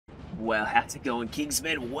Well, how's it going,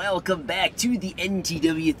 Kingsman? Welcome back to the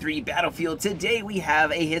NTW3 battlefield. Today we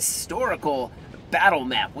have a historical battle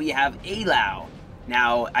map. We have Eylau.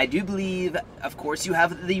 Now, I do believe, of course, you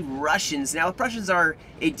have the Russians. Now, the Prussians are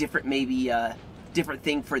a different, maybe, different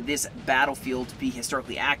thing for this battlefield to be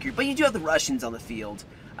historically accurate, but you do have the Russians on the field.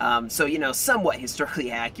 So, you know, somewhat historically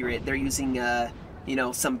accurate. They're using, you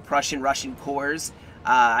know, some Russian cores.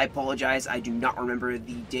 I apologize, I do not remember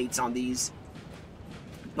the dates on these.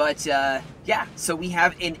 But, yeah, so we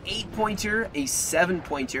have an 8-pointer, a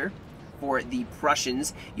 7-pointer for the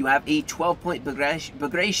Prussians. You have a 12-point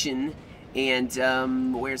Bagration,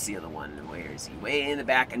 and, where's the other one? Where is he? Way in the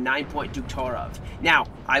back, a 9-point Duktorov. Now,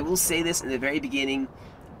 I will say this in the very beginning,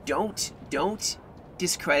 don't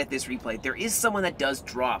discredit this replay. There is someone that does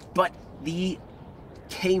drop, but the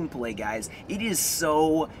gameplay, guys, it is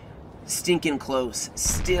so stinking close.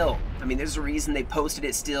 Still, I mean, there's a reason they posted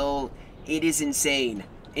it still. It is insane.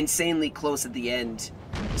 Insanely close at the end.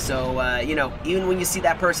 So, you know, even when you see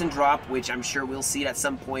that person drop, which I'm sure we'll see it at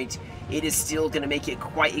some point, it is still going to make it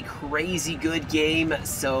quite a crazy good game.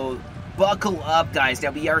 So, buckle up, guys.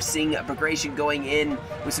 Now, we are seeing Bagration going in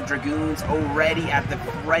with some Dragoons already at the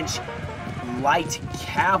French light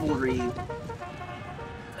cavalry.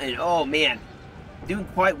 And, oh, man, doing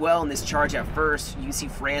quite well in this charge at first. You can see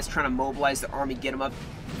France trying to mobilize the army, get them up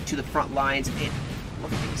to the front lines. And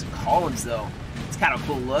look at these columns, though. It's kind of a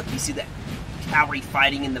cool look. You see that cavalry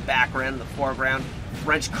fighting in the background, in the foreground.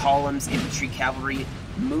 French columns, infantry, cavalry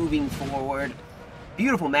moving forward.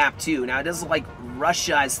 Beautiful map, too. Now, it does look like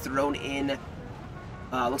Russia has thrown in,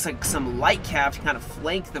 looks like some light cav to kind of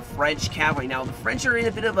flank the French cavalry. Now, the French are in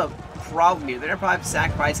a bit of a problem here. They're going to probably have to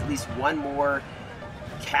sacrifice at least one more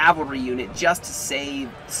cavalry unit just to save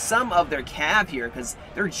some of their cav here, because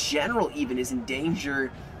their general even is in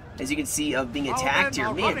danger, as you can see, of being attacked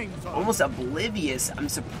here. Man, almost oblivious. I'm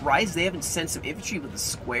surprised they haven't sent some infantry with a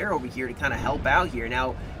square over here to kind of help out here.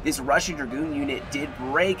 Now, this Russian Dragoon unit did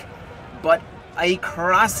break, but a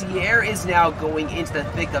Cuirassier is now going into the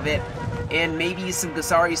thick of it, and maybe some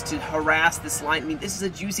Gussaris to harass this line. I mean, this is a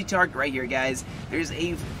juicy target right here, guys. There's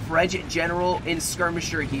a French general and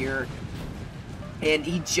skirmisher here, and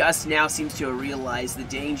he just now seems to have realized the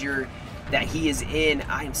danger that he is in.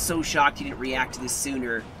 I am so shocked he didn't react to this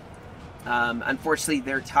sooner. Unfortunately,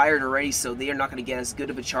 they're tired already, so they are not going to get as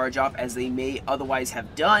good of a charge off as they may otherwise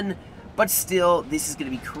have done. But still, this is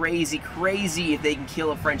going to be crazy if they can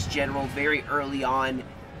kill a French general very early on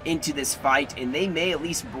into this fight, and they may at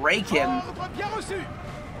least break him.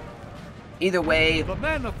 Either way, he's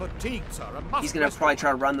going to probably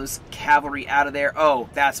try to run those cavalry out of there. Oh,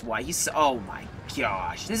 that's why. Oh my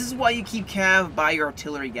gosh. This is why you keep cav by your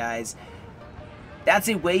artillery, guys. That's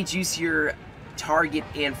a way juicier target,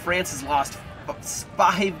 and France has lost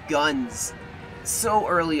 5 guns so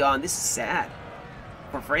early on. This is sad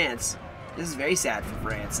for France. This is very sad for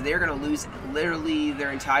France. They're going to lose literally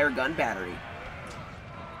their entire gun battery.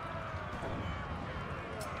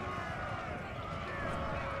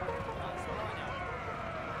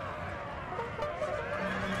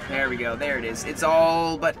 There we go. There it is. It's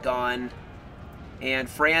all but gone. And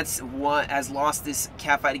France has lost this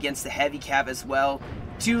cav fight against the heavy cav as well.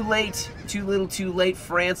 Too late, too little, too late.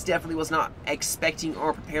 France definitely was not expecting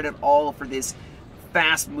or prepared at all for this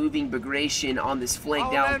fast-moving Bagration on this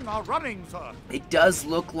flank. Now, it does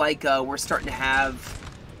look like we're starting to have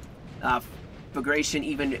Bagration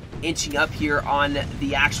even inching up here on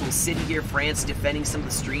the actual city here. France defending some of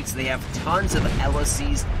the streets. They have tons of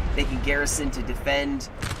LOCs they can garrison to defend.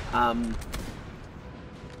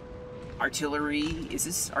 Artillery, is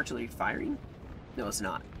this artillery firing? No, it's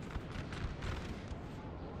not.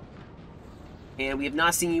 And we have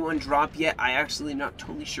not seen anyone drop yet. I actually am not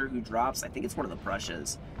totally sure who drops. I think it's one of the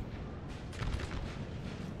Prussias.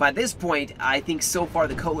 By this point, I think so far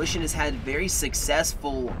the coalition has had very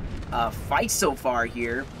successful fights so far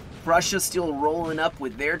here. Prussia's still rolling up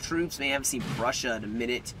with their troops. Man, I haven't seen Prussia in a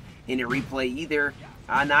minute in a replay either.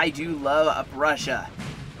 And I do love a Prussia.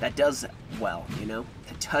 That does well, you know?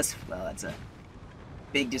 That does well. That's a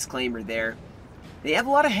big disclaimer there. They have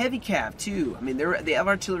a lot of heavy cav, too. I mean, they have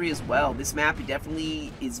artillery as well. This map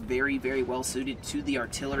definitely is very well suited to the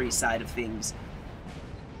artillery side of things.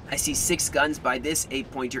 I see 6 guns by this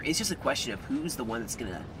 8-pointer. It's just a question of who's the one that's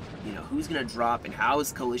going to, you know, who's going to drop, and how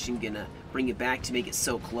is Coalition going to bring it back to make it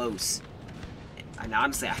so close. And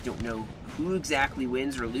honestly, I don't know who exactly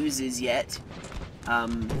wins or loses yet.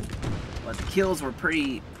 But the kills were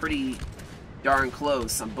pretty darn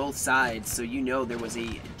close on both sides, so you know there was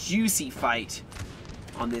a juicy fight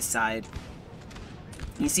on this side.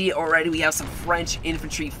 You see already we have some French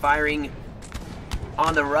infantry firing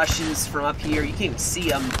on the Russians from up here. You can't even see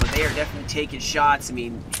them, but they are definitely taking shots. I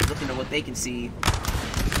mean, looking at what they can see,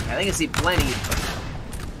 yeah, they can see plenty.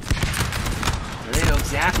 They know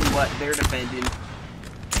exactly what they're defending.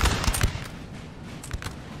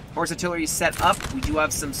 Horse artillery is set up. We do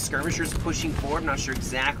have some skirmishers pushing forward. I'm not sure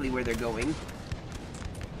exactly where they're going.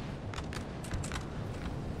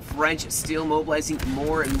 French still mobilizing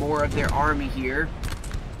more and more of their army here,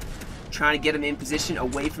 trying to get them in position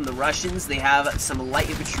away from the Russians. They have some light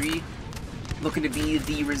infantry looking to be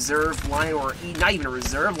the reserve line, or not even a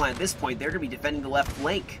reserve line at this point. They're going to be defending the left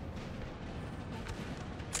flank.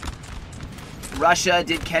 Russia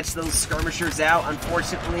did catch those skirmishers out.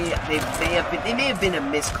 Unfortunately, they may have been a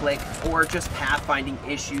misclick or just pathfinding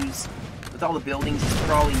issues. With all the buildings, it's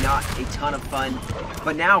probably not a ton of fun.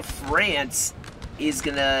 But now France is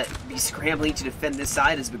going to be scrambling to defend this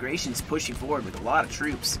side as Bagration's pushing forward with a lot of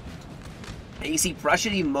troops. And you see Prussia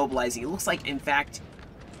even mobilizing. It looks like, in fact,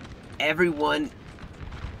 everyone...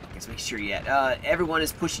 Let's make sure yet. Everyone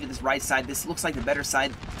is pushing to this right side. This looks like the better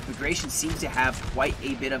side. Bagration seems to have quite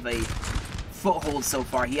a bit of a foothold so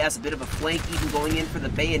far. He has a bit of a flank, even going in for the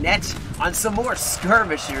bayonet on some more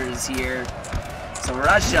skirmishers here. So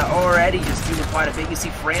Russia already just doing quite a bit. You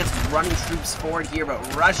see France running troops forward here,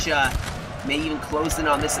 but Russia may even close in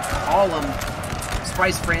on this column. I'm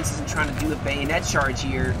surprised France isn't trying to do a bayonet charge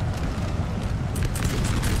here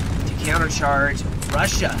to countercharge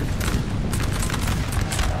Russia.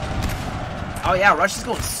 Oh yeah, Russia's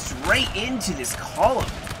going straight into this column.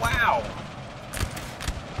 Wow.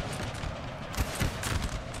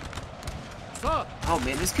 Oh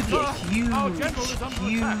man, this could be a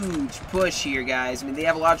huge push here, guys. I mean, they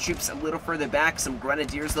have a lot of troops a little further back. Some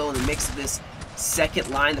grenadiers, though, in the mix of this second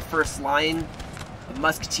line, the first line of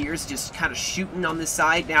musketeers just kind of shooting on this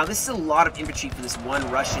side. Now, this is a lot of infantry for this one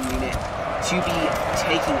Russian unit to be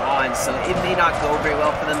taking on, so it may not go very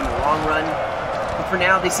well for them in the long run. But for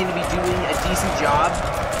now, they seem to be doing a decent job.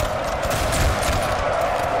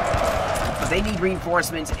 But they need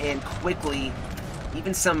reinforcements, and quickly.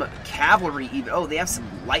 Even some cavalry, oh, they have some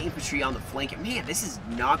light infantry on the flank. Man, this is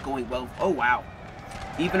not going well. Oh, wow.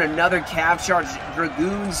 Even another cav charge.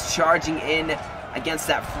 Dragoons charging in against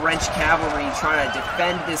that French cavalry, trying to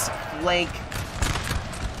defend this flank.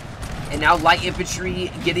 And now light infantry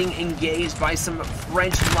getting engaged by some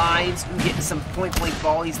French lines. Ooh, getting some point-blank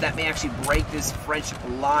volleys that may actually break this French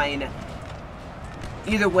line.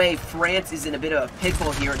 Either way, France is in a bit of a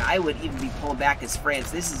pickle here, and I would even be pulling back as France.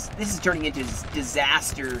 This is turning into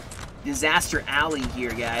disaster alley here,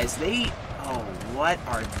 guys. Oh, what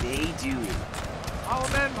are they doing? Our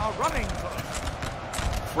men are running.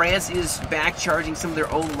 France is back charging some of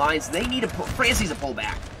their own lines. They need France needs to pull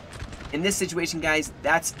back. In this situation, guys,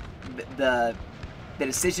 that's the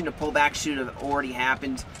decision to pull back should have already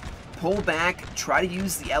happened. Pull back, try to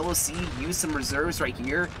use the LOC, use some reserves right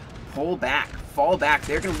here. Pull back, fall back.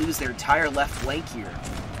 They're going to lose their entire left flank here.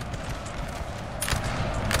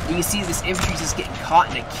 You can see this infantry just getting caught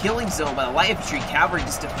in a killing zone by the light infantry. Cavalry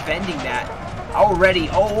just defending that already.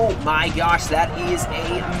 Oh my gosh, that is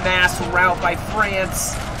a mass rout by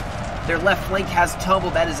France. Their left flank has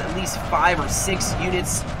tumbled. That is at least 5 or 6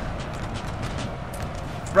 units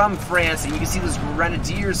from France. And you can see those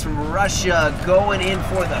grenadiers from Russia going in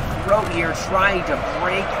for the throat here, trying to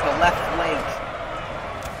break the left flank.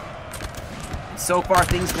 So far,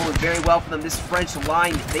 things going very well for them. This French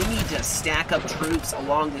line, they need to stack up troops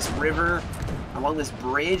along this river, along this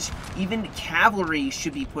bridge. Even cavalry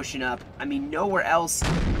should be pushing up. I mean, nowhere else.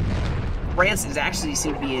 France is actually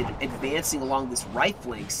seem to be advancing along this right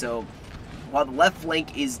flank. So while the left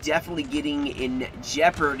flank is definitely getting in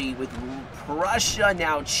jeopardy with Prussia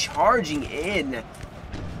now charging in.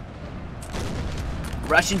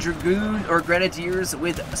 Russian dragoon or grenadiers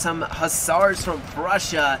with some hussars from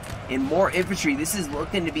Prussia and more infantry. This is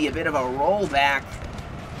looking to be a bit of a rollback.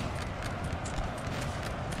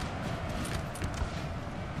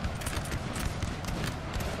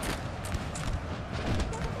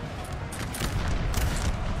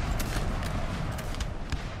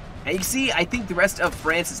 And you see, I think the rest of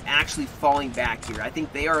France is actually falling back here. I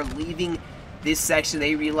think they are leaving this section.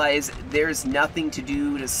 They realize there's nothing to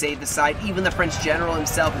do to save the side. Even the French general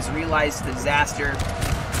himself has realized the disaster,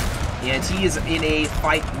 and he is in a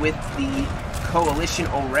fight with the coalition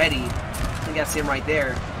already. I think that's him right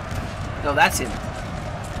there. No, that's him.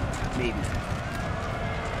 Maybe.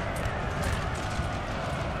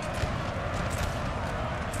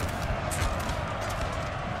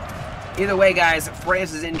 Either way, guys,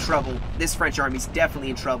 France is in trouble. This French army is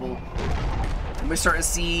definitely in trouble. And we're starting to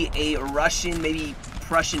see a Russian, maybe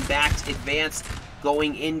Prussian-backed advance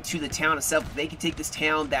going into the town itself. If they can take this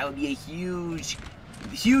town, that would be a huge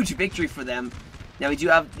huge victory for them. Now we do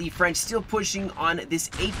have the French still pushing on this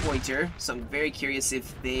 8-pointer, so I'm very curious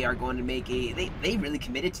if they are going to make a... They really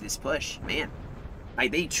committed to this push, man.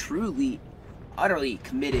 Like, they truly, utterly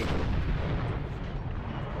committed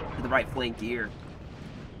to the right flank here.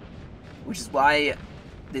 Which is why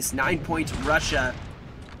this 9-point Russia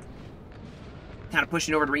kind of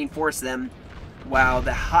pushing over to reinforce them, while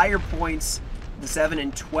the higher points, the 7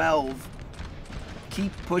 and 12,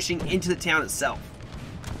 keep pushing into the town itself.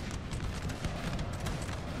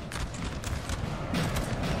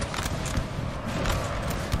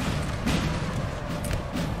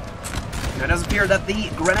 Now, it does appear that the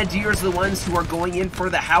Grenadiers are the ones who are going in for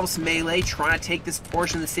the house melee, trying to take this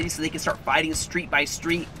portion of the city so they can start fighting street by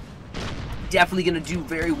street. Definitely going to do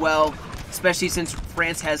very well, especially since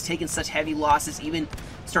France has taken such heavy losses, even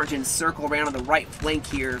starting to encircle around on the right flank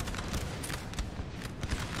here.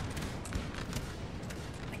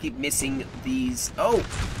 I keep missing these. Oh!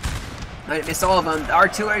 I missed all of them. The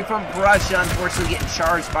artillery from Prussia, unfortunately, getting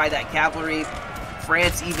charged by that cavalry.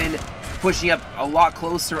 France even pushing up a lot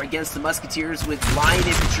closer against the musketeers with line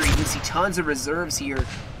infantry. You can see tons of reserves here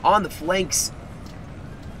on the flanks.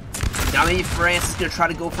 Now maybe France is going to try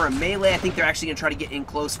to go for a melee. I think they're actually going to try to get in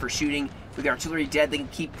close for shooting. With the artillery dead, they can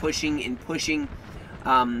keep pushing and pushing.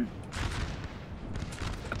 Prussia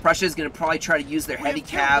is going to probably try to use their heavy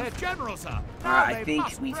cav. I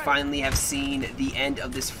think we finally have seen the end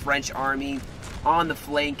of this French army on the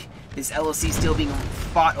flank. This LOC still being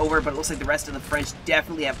fought over, but it looks like the rest of the French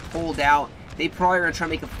definitely have pulled out. They probably are going to try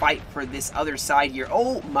to make a fight for this other side here.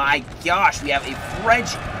 Oh my gosh, we have a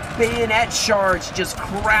French bayonet charge just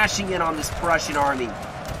crashing in on this Prussian army.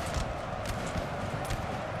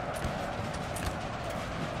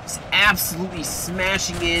 Just absolutely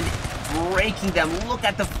smashing in, breaking them. Look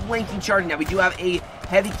at the flanking charge. Now we do have a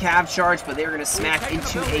heavy cav charge, but they're going to smack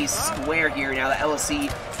into a square here. Now the LOC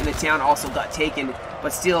in the town also got taken.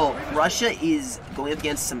 But still, Russia is going up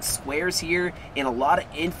against some squares here and a lot of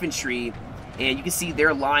infantry. And you can see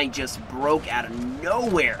their line just broke out of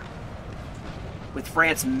nowhere, with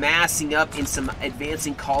France massing up in some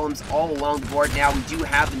advancing columns all along the board. Now we do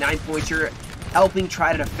have the 9-pointer helping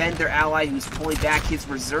try to defend their ally, who's pulling back his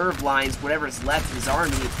reserve lines, whatever is left of his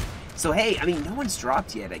army. So hey, I mean, no one's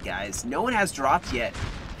dropped yet, guys. No one has dropped yet.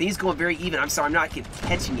 Things going very even. I'm sorry, I'm not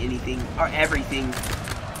catching anything or everything.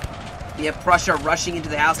 We have Prussia rushing into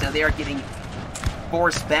the house. Now they are getting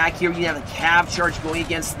forced back here. You have a cav charge going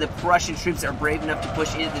against the Prussian troops that are brave enough to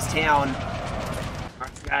push into this town.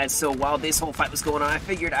 Alright, guys, so while this whole fight was going on, I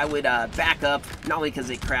figured I would back up, not only because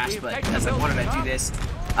it crashed, but because I wanted to do this.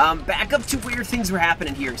 Back up to where things were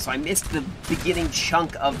happening here. So I missed the beginning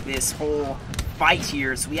chunk of this whole fight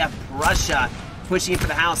here. So we have Prussia pushing in for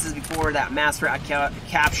the houses before that mass rout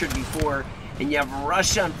captured before. And you have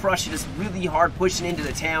Russia and Prussia just really hard pushing into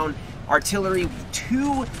the town. Artillery,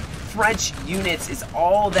 2 French units is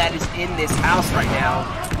all that is in this house right now.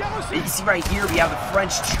 And you can see right here we have the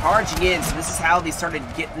French charging in. So this is how they started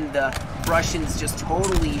getting the Prussians just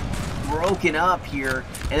totally broken up here.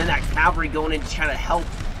 And then that cavalry going in to try to help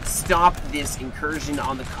stop this incursion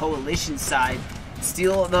on the coalition side.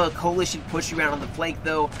 Still the coalition pushing around on the flank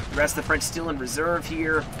though. The rest of the French still in reserve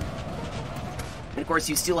here. And of course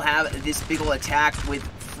you still have this big ol' attack with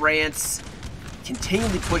France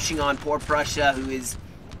continually pushing on poor Prussia, who is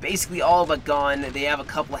basically all but gone. They have a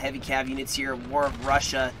couple of heavy cav units here. More of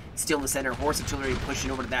Russia still in the center. Horse artillery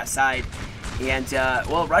pushing over to that side. And,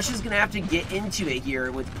 well, Russia's going to have to get into it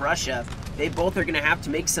here with Prussia. They both are going to have to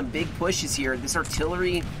make some big pushes here. This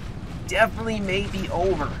artillery definitely may be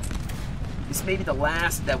over. This may be the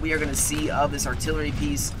last that we are going to see of this artillery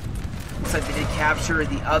piece. Looks like they did capture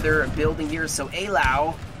the other building here. So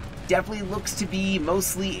Eylau definitely looks to be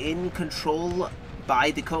mostly in control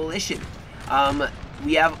by the coalition.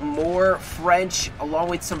 We have more French, along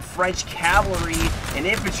with some French cavalry and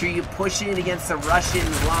infantry pushing against the Russian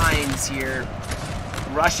lines here.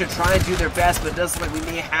 Russia trying to do their best, but it does look like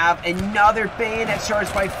we may have another bayonet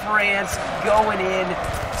charge by France going in,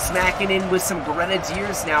 smacking in with some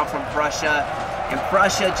grenadiers now from Prussia. And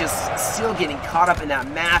Prussia just still getting caught up in that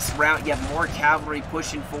mass rout. You have more cavalry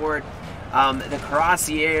pushing forward. The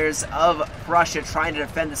cuirassiers of Prussia trying to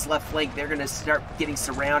defend this left flank. They're going to start getting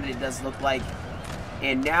surrounded, it does look like.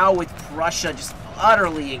 And now with Prussia just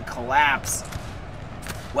utterly in collapse,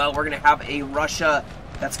 well, we're going to have a Russia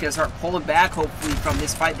that's going to start pulling back, hopefully, from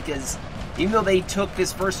this fight, because even though they took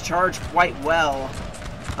this first charge quite well,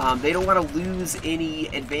 they don't want to lose any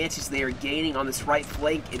advantage they are gaining on this right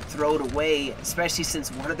flank and throw it away, especially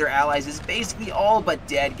since one of their allies is basically all but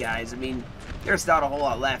dead, guys. I mean, there's not a whole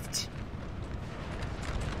lot left,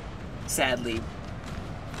 sadly.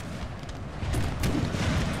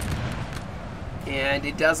 And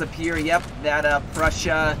it does appear, yep, that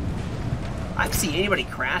Prussia... I haven't seen anybody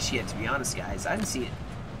crash yet, to be honest, guys. I haven't seen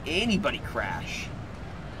anybody crash.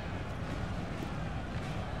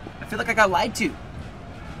 I feel like I got lied to.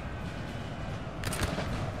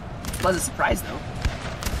 Pleasant surprise, though.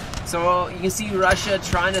 So you can see Russia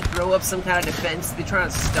trying to throw up some kind of defense. They're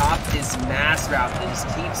trying to stop this mass route that just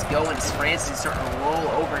keeps going as France is starting to roll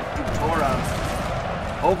over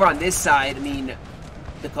Dutora. Over on this side, I mean,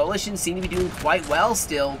 the coalition seem to be doing quite well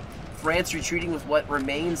still. France retreating with what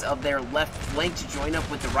remains of their left flank to join up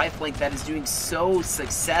with the right flank that is doing so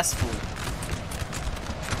successful.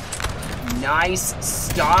 Nice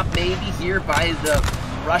stop maybe here by the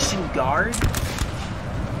Russian guard.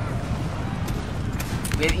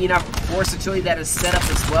 We have enough force artillery that is set up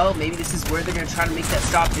as well. Maybe this is where they're going to try to make that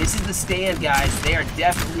stop. This is the stand, guys. They are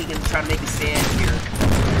definitely going to try to make a stand here.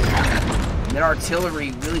 And that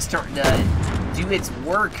artillery really starting to do its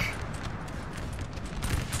work.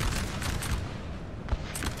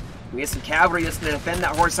 We have some cavalry that's going to defend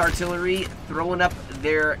that horse artillery, throwing up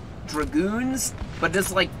their dragoons, but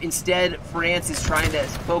just like instead France is trying to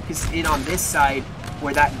focus in on this side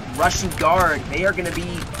where that Russian guard, they are going to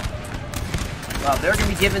be, well, they're going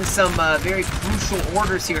to be given some very crucial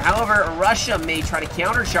orders here. However, Russia may try to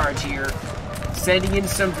countercharge here, sending in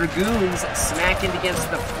some dragoons, smacking against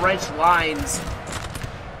the French lines.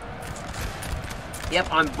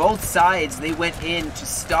 Yep, on both sides, they went in to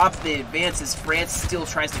stop the advance as France still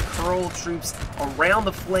tries to curl troops around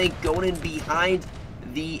the flank, going in behind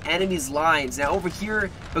the enemy's lines. Now over here,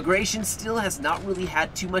 Bagration still has not really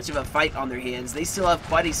had too much of a fight on their hands. They still have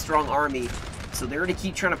quite a strong army, so they're going to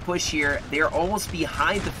keep trying to push here. They're almost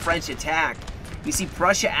behind the French attack. You see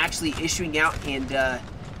Prussia actually issuing out and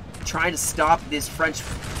trying to stop this French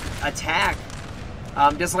attack.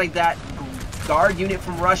 Just like that guard unit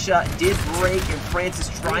from Russia did break, and France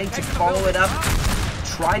is trying to follow it up,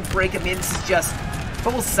 try and break them in. This is just,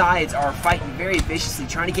 both sides are fighting very viciously,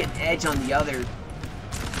 trying to get an edge on the other.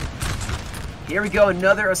 Here we go,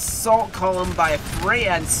 another assault column by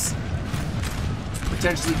France,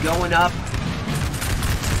 potentially going up.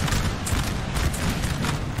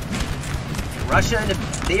 Russia,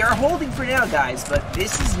 they are holding for now, guys, but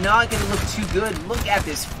this is not going to look too good. Look at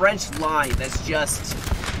this French line that's just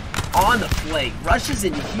on the flank. Russia's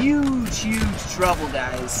in huge, huge trouble,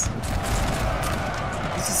 guys.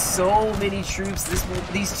 This is so many troops.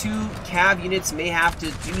 These two cav units may have to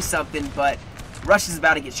do something, but Russia's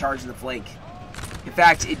about to get charged in the flank. In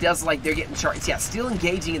fact, it does like they're getting charged. Yeah, still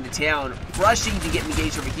engaging in the town. Russia even getting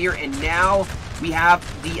engaged over here, and now we have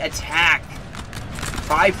the attack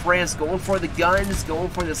by France, going for the guns, going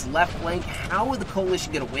for this left flank. How are the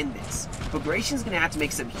coalition going to win this? Bagation's going to have to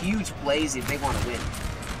make some huge plays if they want to win.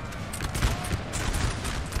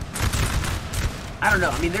 I don't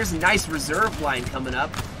know. I mean, there's a nice reserve line coming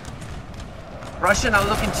up. Russia not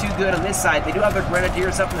looking too good on this side. They do have their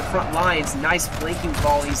grenadiers up in the front lines. Nice flanking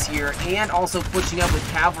volleys here, and also pushing up with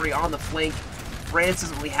cavalry on the flank. France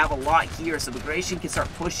doesn't really have a lot here, so Bagration can start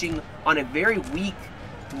pushing on a very weak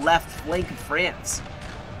left flank of France.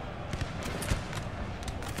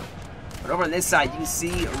 But over on this side, you can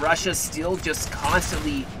see Russia still just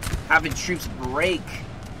constantly having troops break.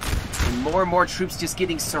 And more troops just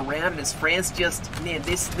getting surrounded as France just, man,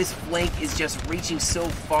 this flank is just reaching so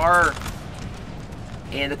far.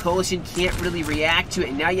 And the coalition can't really react to it.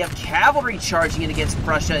 And now you have cavalry charging in against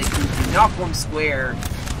Prussia. It can knock one square.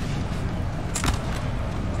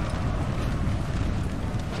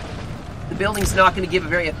 The building's not going to give a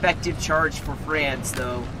very effective charge for France,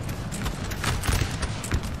 though.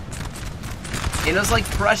 And it looks like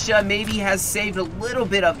Prussia maybe has saved a little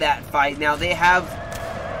bit of that fight. Now they have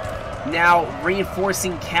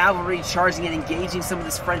reinforcing cavalry, charging and engaging some of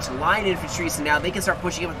this French line infantry, so now they can start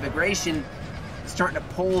pushing up with Bagration, starting to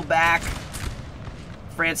pull back.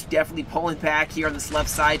 France definitely pulling back here on this left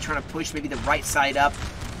side, trying to push maybe the right side up.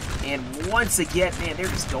 And once again, man, they're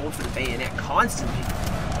just going for the bayonet constantly.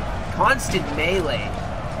 Constant melee.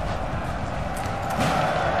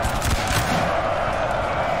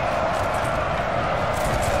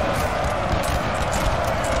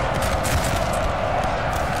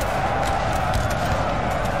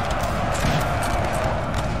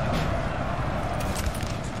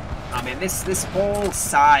 This whole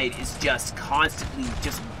side is just constantly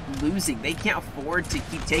just losing. They can't afford to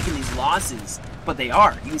keep taking these losses, but they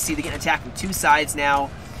are. You can see they're getting attacked from two sides now.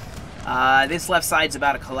 This left side's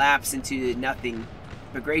about to collapse into nothing.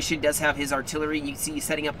 Bagration does have his artillery. You can see he's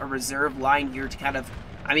setting up a reserve line here to kind of,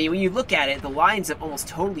 I mean, when you look at it, the lines have almost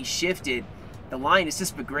totally shifted. The line is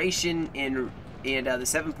just Bagration and the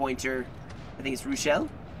 7-pointer. I think it's Rochelle.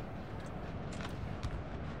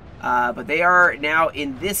 But they are now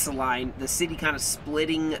in this line, the city kind of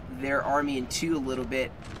splitting their army in two a little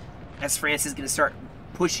bit, as France is going to start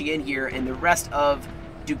pushing in here, and the rest of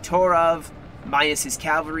Duktorov, minus his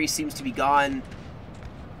cavalry, seems to be gone.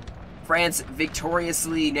 France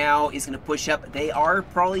victoriously now is going to push up. They are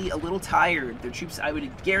probably a little tired. Their troops, I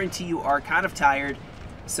would guarantee you, are kind of tired.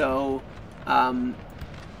 So,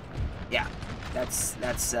 yeah, that's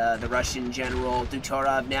the Russian general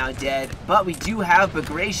Duktorov now dead. But we do have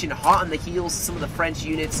Bagration hot on the heels of some of the French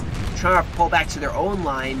units trying to pull back to their own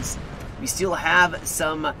lines. We still have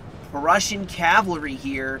some Russian cavalry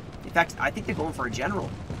here. In fact, I think they're going for a general.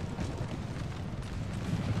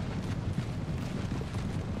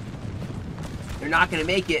 They're not going to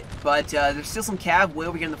make it, but there's still some cav way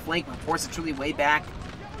over here on the flank. Reports are truly way back.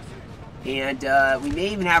 And we may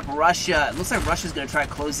even have Russia. It looks like Russia's going to try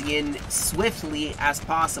closing in swiftly as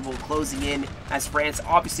possible, closing in as France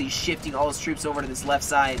obviously shifting all its troops over to this left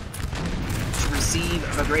side to receive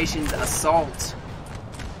Bagration's assault.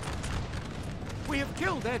 We have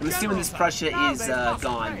killed their I'm assuming this Prussia now is they must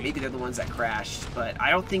gone. pay. Maybe they're the ones that crashed, but I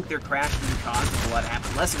don't think their crash really caused a lot to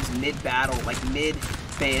happen, unless it was mid-battle, like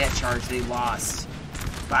mid-bayonet charge they lost.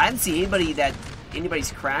 But I haven't seen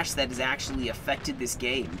anybody's crash that has actually affected this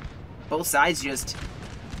game. Both sides just,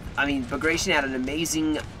 I mean, Bagration had an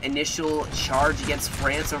amazing initial charge against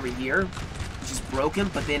France over here, which is broken,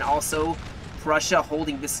 but then also Prussia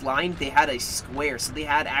holding this line, they had a square, so they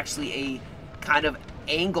had actually a kind of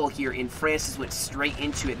angle here, and France just went straight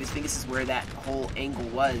into it. I think this is where that whole angle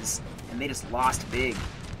was, and they just lost big.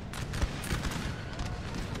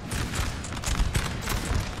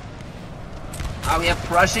 We have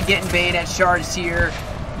Prussia getting bayonet charged here.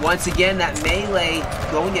 Once again, that melee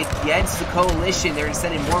going against the coalition. They're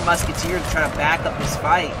sending more musketeers to try to back up this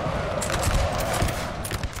fight.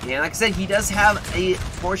 And like I said, he does have a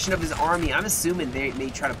portion of his army. I'm assuming they may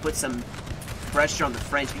try to put some pressure on the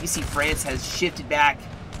French, but you see France has shifted back.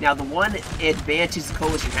 Now, the one advantage the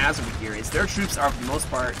coalition has over here is their troops are, for the most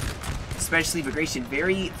part, especially Bagration,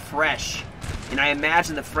 very fresh. And I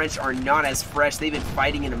imagine the French are not as fresh. They've been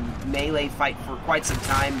fighting in a melee fight for quite some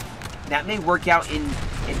time. That may work out in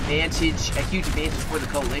advantage, a huge advantage for the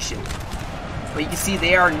coalition. But you can see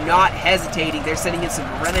they are not hesitating. They're sending in some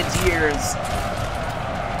grenadiers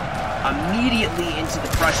immediately into the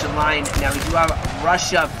Prussian line. Now we do have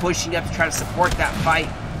Russia pushing up to try to support that fight.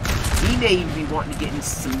 He may even be wanting to get into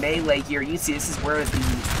some melee here. You can see this is where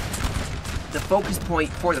the focus point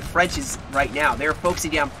for the French is right now. They're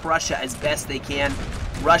focusing down Prussia as best they can.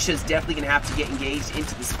 Russia's definitely going to have to get engaged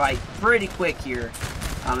into this fight pretty quick here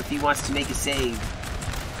if he wants to make a save.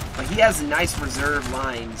 But he has nice reserve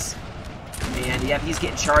lines. And yeah, he's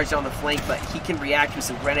getting charged on the flank, but he can react with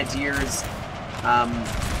some grenadiers.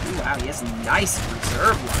 Ooh, wow, he has a nice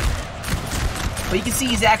reserve line. But you can see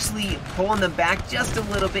he's actually pulling them back just a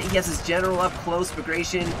little bit. He has his general up close,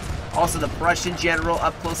 Bagration. Also the Prussian general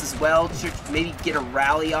up close as well to maybe get a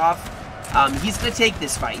rally off. He's going to take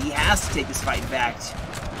this fight. He has to take this fight, in fact.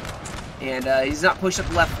 And he's not pushed up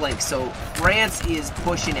the left flank. So France is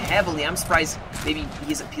pushing heavily. I'm surprised maybe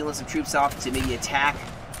he's peeling some troops off to maybe attack,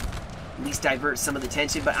 at least divert some of the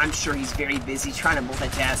tension. But I'm sure he's very busy trying to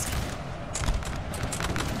multitask.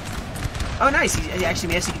 Oh, nice. He actually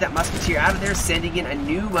managed to get that musketeer out of there, sending in a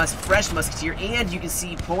new fresh musketeer. And you can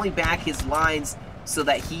see pulling back his lines so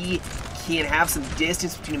that he can have some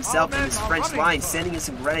distance between himself and his French line, sending in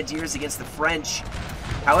some grenadiers against the French.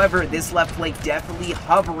 However, this left flank definitely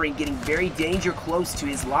hovering, getting very danger close to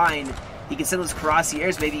his line. He can send those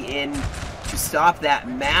cuirassiers maybe in to stop that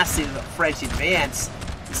massive French advance.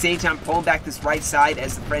 At the same time, pulling back this right side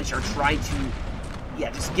as the French are trying to,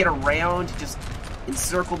 yeah, just get around, just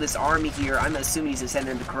encircle this army here. I'm assuming he's going to send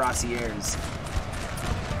in the cuirassiers.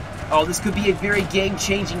 Oh, this could be a very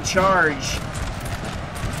game-changing charge.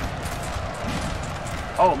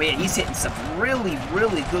 Oh man, he's hitting some really,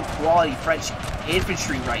 really good quality French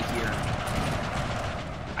infantry right here.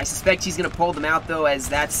 I suspect he's going to pull them out though, as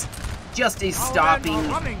that's just a stopping.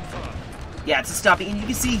 Yeah, it's a stopping. And you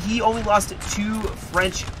can see he only lost 2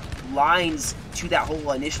 French lines to that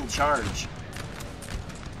whole initial charge.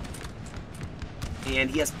 And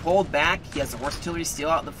he has pulled back. He has the horse artillery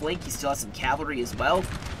still out in the flank. He still has some cavalry as well.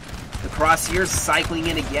 The cuirassiers cycling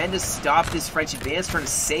in again to stop this French advance, trying to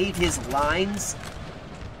save his lines.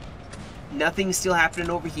 Nothing's still happening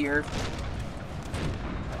over here.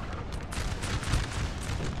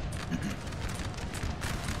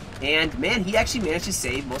 And man, he actually managed to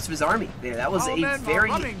save most of his army there. That was a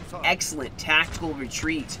very excellent tactical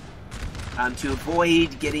retreat to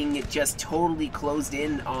avoid getting just totally closed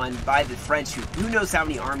in on by the French. Who knows how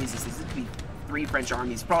many armies this is? This could be 3 French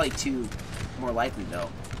armies, probably 2, more likely though.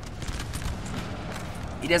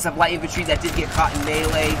 He does have light infantry that did get caught in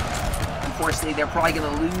melee. Unfortunately, they're probably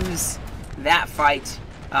going to lose that fight.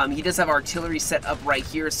 He does have artillery set up right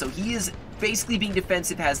here, so he is basically being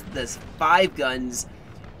defensive, has this 5 guns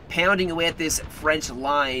pounding away at this French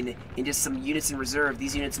line and just some units in reserve.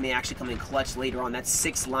 These units may actually come in clutch later on. That's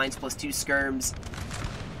 6 lines plus 2 skirms.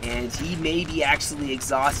 And he may be actually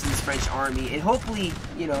exhausting this French army and hopefully,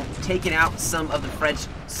 you know, taking out some of the French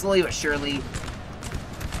slowly but surely.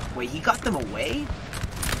 Wait, he got them away?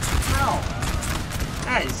 How?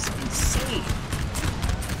 That is insane.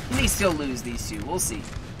 He may still lose these two. We'll see.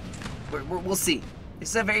 We'll see. This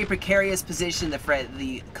is a very precarious position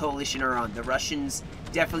the coalition are on. The Russians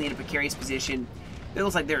definitely in a precarious position. It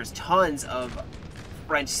looks like there's tons of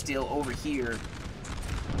French still over here.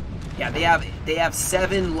 Yeah, they have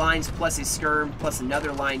 7 lines plus a skirm plus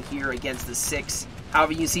another line here against the 6.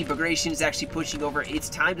 However, you see Bagration is actually pushing over. It's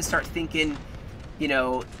time to start thinking, you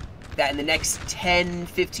know, that in the next 10,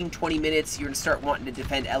 15, 20 minutes, you're going to start wanting to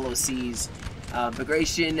defend LOCs.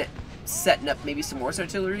 Bagration setting up maybe some horse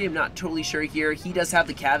artillery. I'm not totally sure here. He does have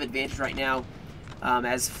the cav advantage right now,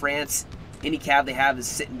 as France, any cav they have is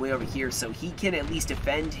sitting way over here, so he can at least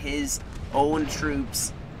defend his own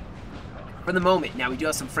troops for the moment. Now we do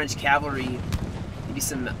have some French cavalry, maybe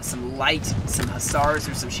some light, some hussars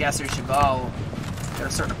or some chasseurs cheval that are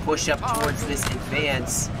starting to push up towards this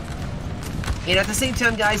advance. And at the same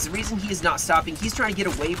time, guys, the reason he is not stopping, he's trying to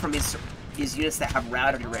get away from his units that have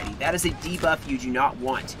routed already. That is a debuff you do not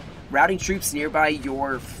want. Routing troops nearby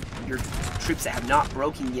your troops that have not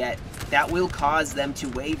broken yet, that will cause them to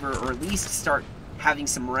waver or at least start having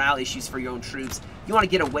some morale issues for your own troops. You want to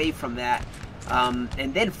get away from that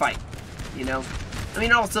and then fight, you know. I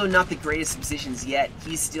mean, also not the greatest positions yet.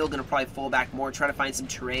 He's still going to probably fall back more, try to find some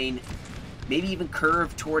terrain, maybe even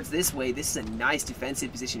curve towards this way. This is a nice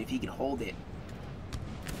defensive position if he can hold it.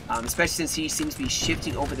 Especially since he seems to be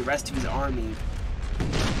shifting over the rest of his army.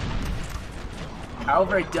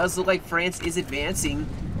 However, it does look like France is advancing.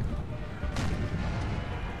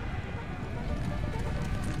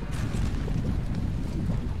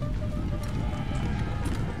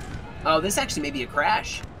 Oh, this actually may be a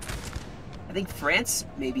crash. I think France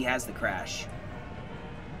maybe has the crash.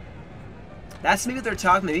 That's maybe what they're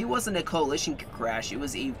talking. Maybe it wasn't a coalition crash. It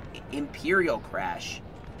was a imperial crash.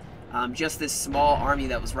 Just this small army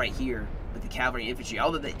that was right here with the cavalry and infantry.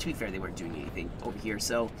 Although, to be fair, they weren't doing anything over here.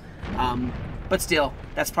 So, but still,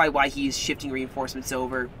 that's probably why he's shifting reinforcements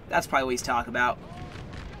over. That's probably what he's talking about.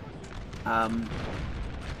 Because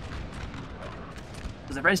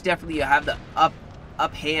the French definitely have the up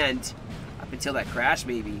hand up until that crash,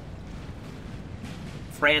 maybe.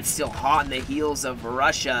 France still hot on the heels of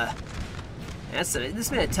Russia. This has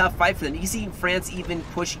been a tough fight for them. You see France even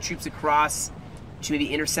pushing troops across to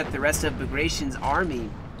maybe intercept the rest of Bagration's army.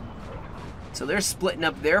 So they're splitting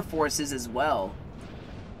up their forces as well.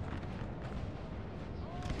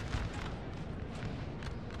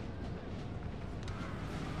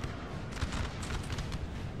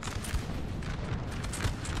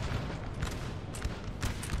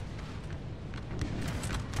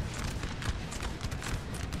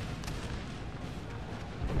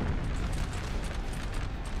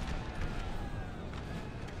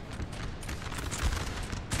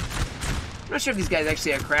 I'm not sure if these guys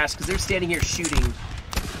actually have crashed because they're standing here shooting.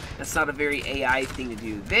 That's not a very AI thing to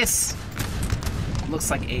do. This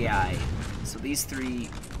looks like AI. So these three,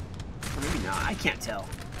 or maybe not, I can't tell.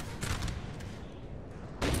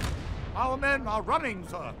 Our men are running,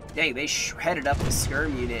 sir. Dang, they shredded up the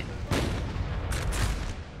skirm unit.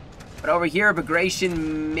 But over here,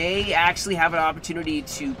 Bagration may actually have an opportunity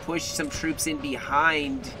to push some troops in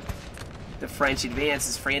behind the French advance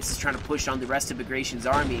as France is trying to push on the rest of Bagration's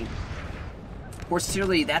army. Of course,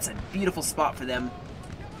 surely that's a beautiful spot for them.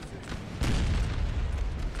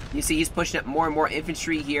 You see he's pushing up more and more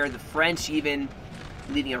infantry here. The French even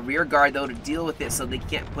leaving a rear guard, though, to deal with it so they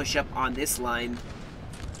can't push up on this line.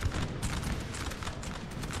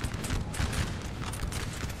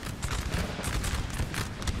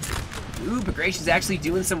 Ooh, Bagration's actually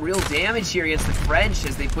doing some real damage here against the French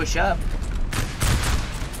as they push up.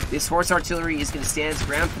 This horse artillery is going to stand its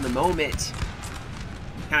ground for the moment.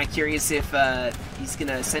 Kind of curious if he's going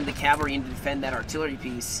to send the cavalry in to defend that artillery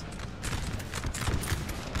piece.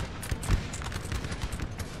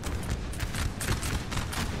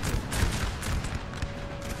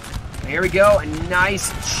 Here we go, a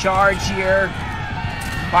nice charge here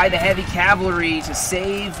by the heavy cavalry to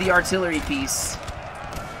save the artillery piece.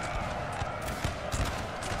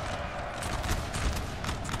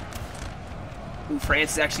 Ooh,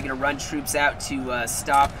 France is actually going to run troops out to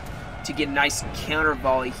stop, to get a nice counter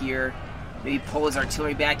volley here. Maybe pull his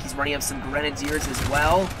artillery back. He's running up some grenadiers as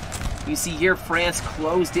well. You see here, France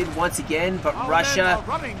closed in once again, but Russia,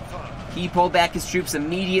 he pulled back his troops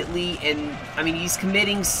immediately, and, I mean, he's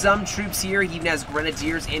committing some troops here. He even has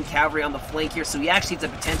grenadiers and cavalry on the flank here, so he actually has the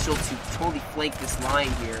potential to totally flank this line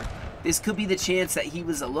here. This could be the chance that he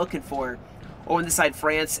was looking for. Over on this side,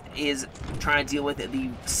 France is trying to deal with the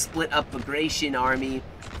split-up Bagration army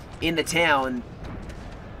in the town.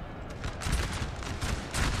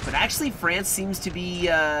 But actually, France seems to be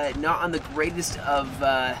not on the greatest of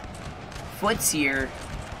foots here.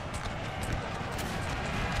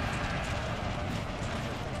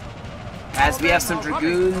 As we have some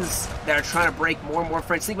dragoons that are trying to break more and more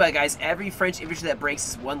French. Think about it, guys. Every French infantry that breaks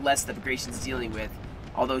is one less that Bagration's dealing with.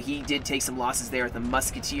 Although he did take some losses there with a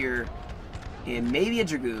musketeer and maybe a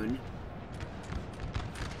dragoon.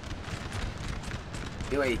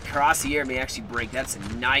 Anyway, Cuirassier may actually break. That's a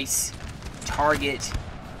nice target.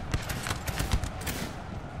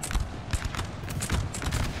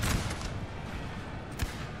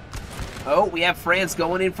 Oh, we have France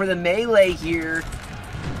going in for the melee here.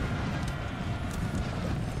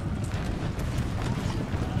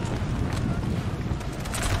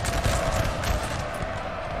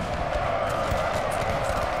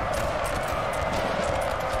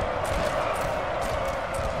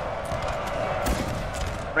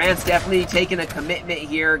 France definitely taking a commitment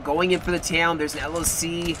here, going in for the town. There's an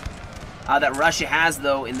LOC that Russia has,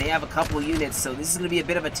 though, and they have a couple of units, so this is going to be a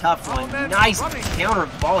bit of a tough one. Nice counter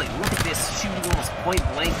volley. Look at this, shooting almost point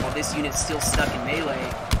blank while this unit's still stuck in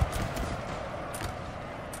melee.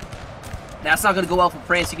 That's not going to go well for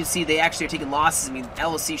France. You can see they actually are taking losses. I mean,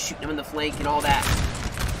 LOC shooting them in the flank and all that.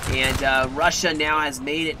 And Russia now has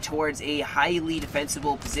made it towards a highly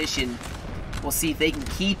defensible position. We'll see if they can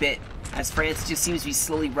keep it, as France just seems to be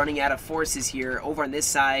slowly running out of forces here. Over on this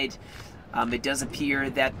side, it does appear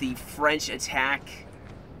that the French attack...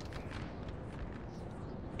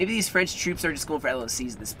 Maybe these French troops are just going for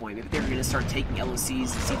LOCs at this point. Maybe they're going to start taking LOCs and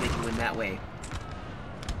see if they can win that way.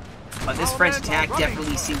 But this French attack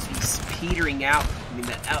definitely seems to be petering out. I mean,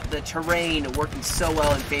 the terrain working so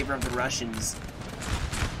well in favor of the Russians.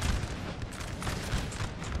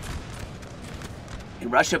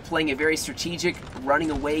 And Russia playing a very strategic running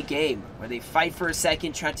away game, where they fight for a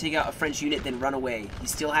second, try to take out a French unit, then run away. He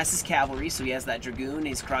still has his cavalry, so he has that dragoon.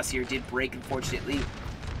 His Cuirassier did break, unfortunately.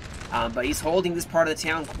 But he's holding this part of the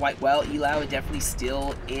town quite well. Eylau is definitely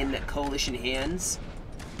still in coalition hands.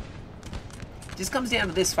 It just comes down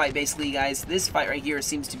to this fight, basically, guys. This fight right here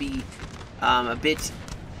seems to be a bit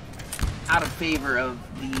out of favor of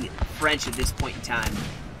the French at this point in time.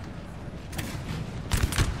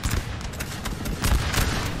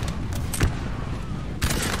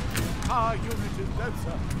 Our unit is dead,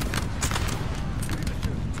 sir.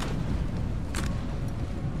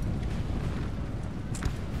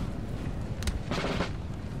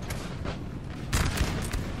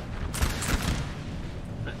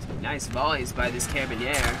 Nice volleys by this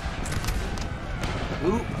Carabinier.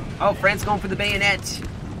 Ooh. Oh, France going for the bayonet.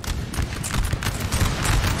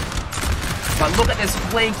 But look at this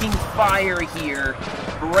flanking fire here.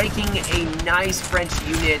 Breaking a nice French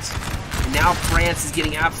unit. And now France is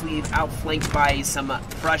getting absolutely outflanked by some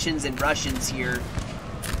Prussians and Russians here.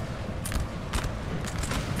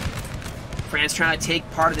 France trying to take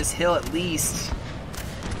part of this hill at least.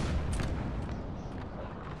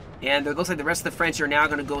 And it looks like the rest of the French are now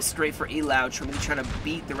going to go straight for Eylau, trying to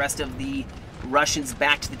beat the rest of the Russians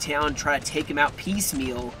back to the town, try to take them out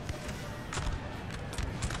piecemeal.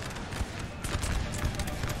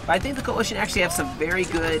 But I think the coalition actually have some very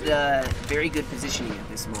good positioning at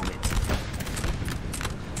this moment.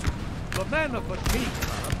 The men of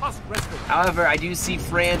fatigue must rest. However, I do see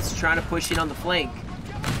France trying to push in on the flank.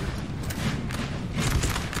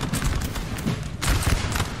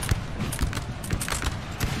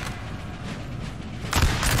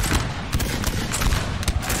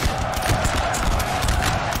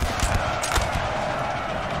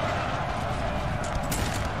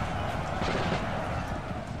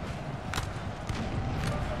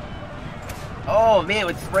 Oh man,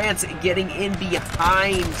 with France getting in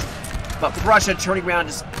behind, but Russia turning around,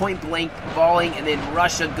 just point blank volleying, and then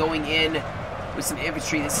Russia going in with some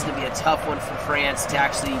infantry. This is going to be a tough one for France to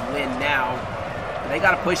actually win now. But they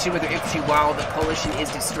got to push in with their infantry while the coalition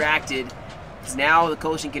is distracted, because now the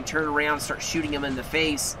coalition can turn around and start shooting them in the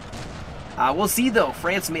face. We'll see though.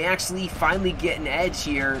 France may actually finally get an edge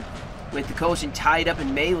here with the coalition tied up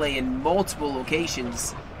in melee in multiple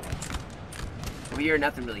locations. Over here,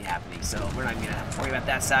 nothing really happening, so we're not going to worry about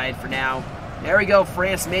that side for now. There we go.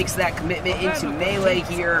 France makes that commitment into melee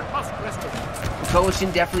here. The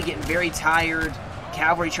coalition definitely getting very tired.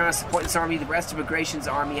 cavalry trying to support this army. The rest of Bagration's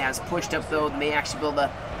army has pushed up, though. They may actually be able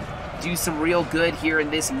to do some real good here in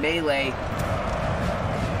this melee.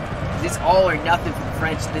 It's all or nothing for the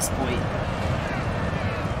French at this point.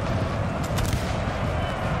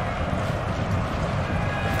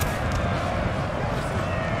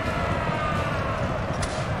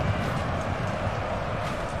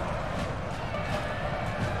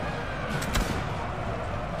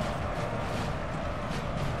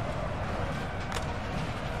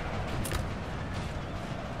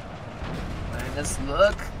 It does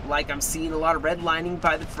look like I'm seeing a lot of redlining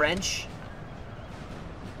by the French.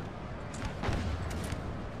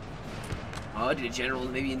 Oh, did a general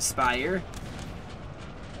maybe inspire?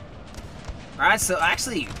 Alright, so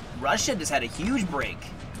actually, Russia just had a huge break.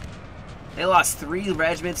 They lost 3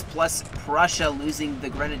 regiments, plus Prussia losing the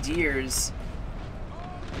Grenadiers.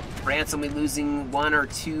 France only losing 1 or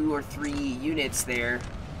 2 or 3 units there.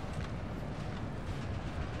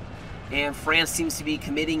 And France seems to be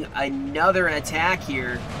committing another attack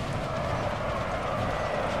here.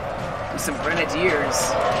 With some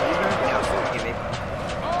Grenadiers.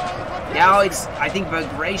 Now it's, I think,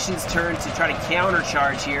 Bagration's turn to try to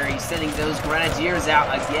countercharge here. He's sending those Grenadiers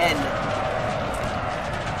out again.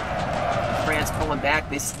 France pulling back.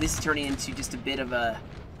 This is turning into just a bit of a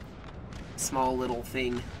small little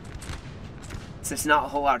thing. So it's not a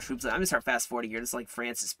whole lot of troops. I'm going to start fast forwarding here. It's like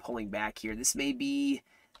France is pulling back here. This may be,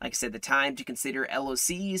 like I said, the time to consider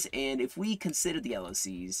LOCs. And if we consider the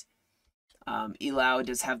LOCs, Eylau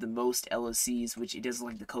does have the most LOCs, which it does look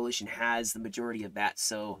like the coalition has the majority of that.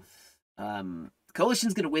 So the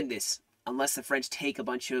coalition's going to win this unless the French take a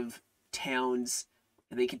bunch of towns.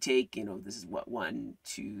 And they can take, you know, this is what, 1,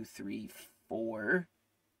 2, 3, 4.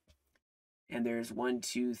 And there's 1,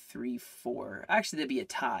 2, 3, 4. Actually, that'd be a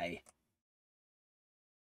tie.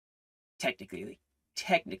 Technically.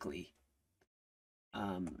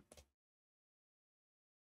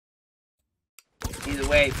 Either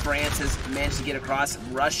way, France has managed to get across.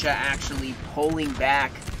 Russia actually pulling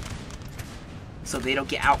back so they don't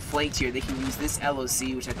get outflanked here. They can use this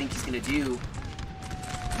LOC, which I think he's going to do.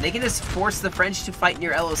 And they can just force the French to fight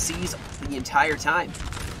near LOCs the entire time.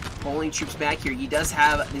 Pulling troops back here. He does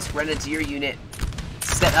have this Grenadier unit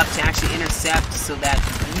set up to actually intercept so that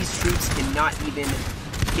these troops cannot even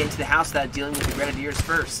get into the house without dealing with the Grenadiers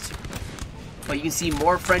first. But you can see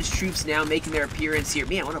more French troops now making their appearance here.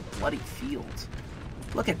 Man, what a bloody field.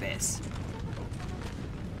 Look at this.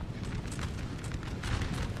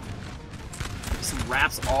 Some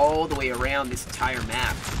wraps all the way around this entire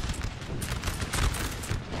map.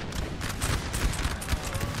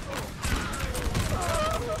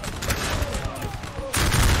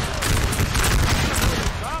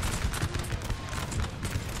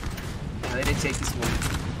 Now, they did take this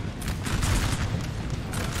one.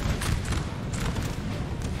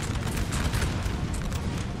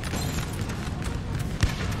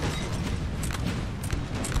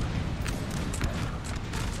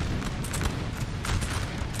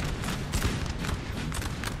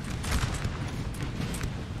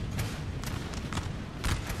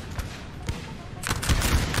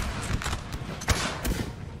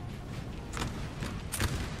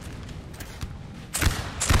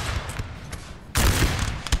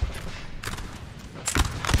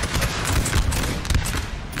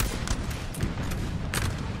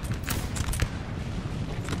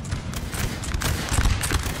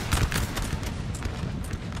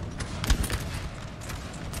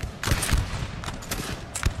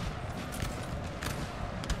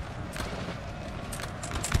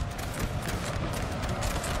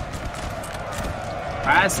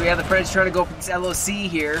 Alright, so we have the French trying to go for this LOC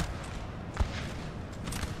here.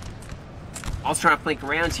 Also trying to flank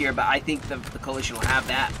around here, but I think the coalition will have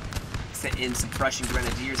that. Sent in some Prussian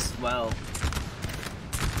Grenadiers as well.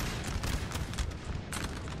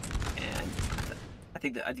 And I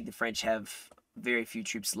think the French have very few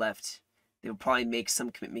troops left. They'll probably make some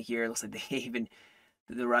commitment here. It looks like they even,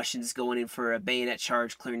 the Russians going in for a bayonet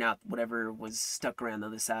charge, clearing out whatever was stuck around the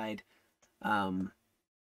other side.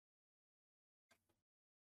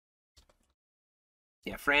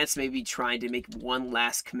 Yeah, France may be trying to make one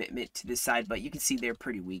last commitment to this side, but you can see they're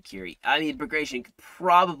pretty weak here. I mean, Bagration could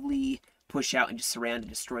probably push out and just surround and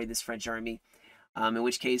destroy this French army, in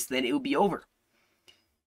which case then it would be over.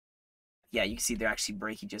 Yeah, you can see they're actually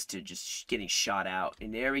breaking just getting shot out.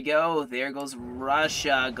 And there we go. There goes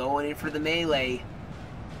Russia going in for the melee.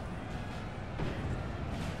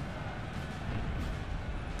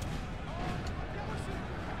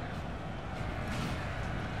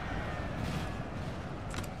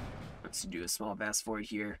 Let's do a small fast forward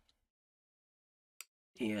here.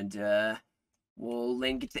 And we'll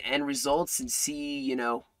then get the end results and see, you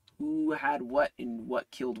know, who had what and what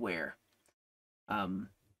killed where.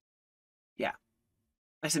 Yeah.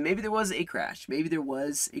 I said maybe there was a crash. Maybe there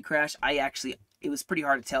was a crash. It was pretty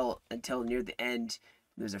hard to tell until near the end.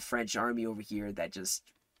 There's a French army over here that just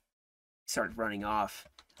started running off.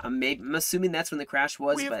 I'm assuming that's when the crash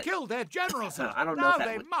was. We have killed their general, sir. I don't know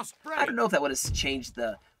if that would have changed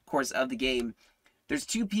the course of the game. There's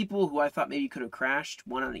two people who I thought maybe could have crashed,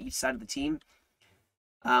 one on each side of the team.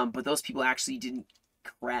 But those people actually didn't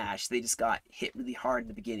crash. They just got hit really hard in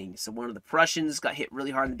the beginning. So one of the Prussians got hit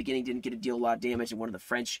really hard in the beginning, didn't get to deal a lot of damage, and one of the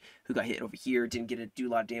French who got hit over here didn't get to do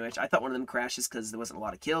a lot of damage. I thought one of them crashes because there wasn't a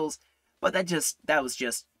lot of kills, but that was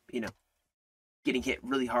just, you know, getting hit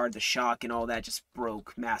really hard. The shock and all that just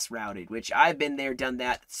broke, mass routed, which I've been there, done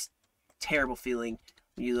that. It's a terrible feeling.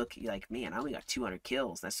 When you look, you're like, man, I only got 200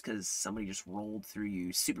 kills. That's because somebody just rolled through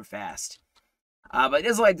you super fast. But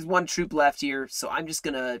there's like one troop left here, so I'm just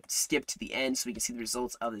going to skip to the end so we can see the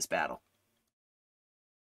results of this battle.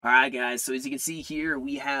 Alright guys, so as you can see here,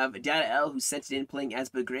 we have Eylau, who sent it in playing as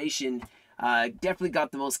Bagration. Definitely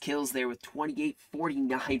got the most kills there with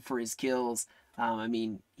 2849 for his kills. I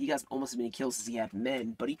mean, he got almost as many kills as he had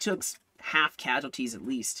men, but he took half casualties at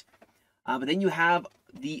least. But then you have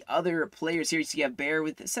the other players here. So you have Bear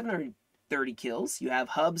with 730 kills. You have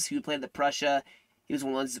Hubs, who played the Prussia. He was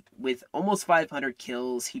one of the ones with almost 500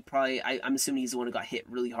 kills. He probably, I'm assuming he's the one who got hit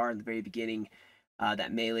really hard in the very beginning.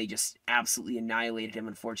 That melee just absolutely annihilated him,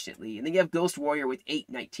 unfortunately. And then you have Ghost Warrior with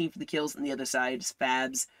 819 for the kills. On the other side is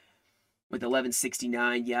Fabs with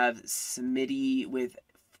 1169. You have Smitty with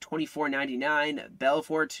 2499.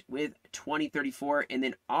 Belfort with 2034. And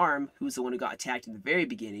then Arm, who's the one who got attacked in the very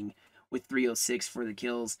beginning, with 306 for the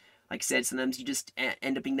kills. Like I said, sometimes you just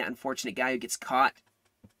end up being that unfortunate guy who gets caught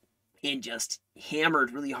and just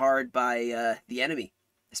hammered really hard by the enemy.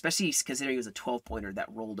 Especially considering it was a 12-pointer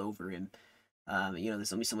that rolled over him. You know,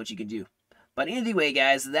 there's only so much you can do. But anyway,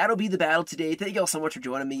 guys, that'll be the battle today. Thank you all so much for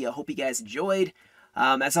joining me. I hope you guys enjoyed.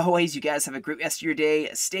 As always, you guys have a great rest of your day.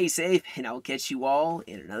 Stay safe, and I'll catch you all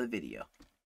in another video.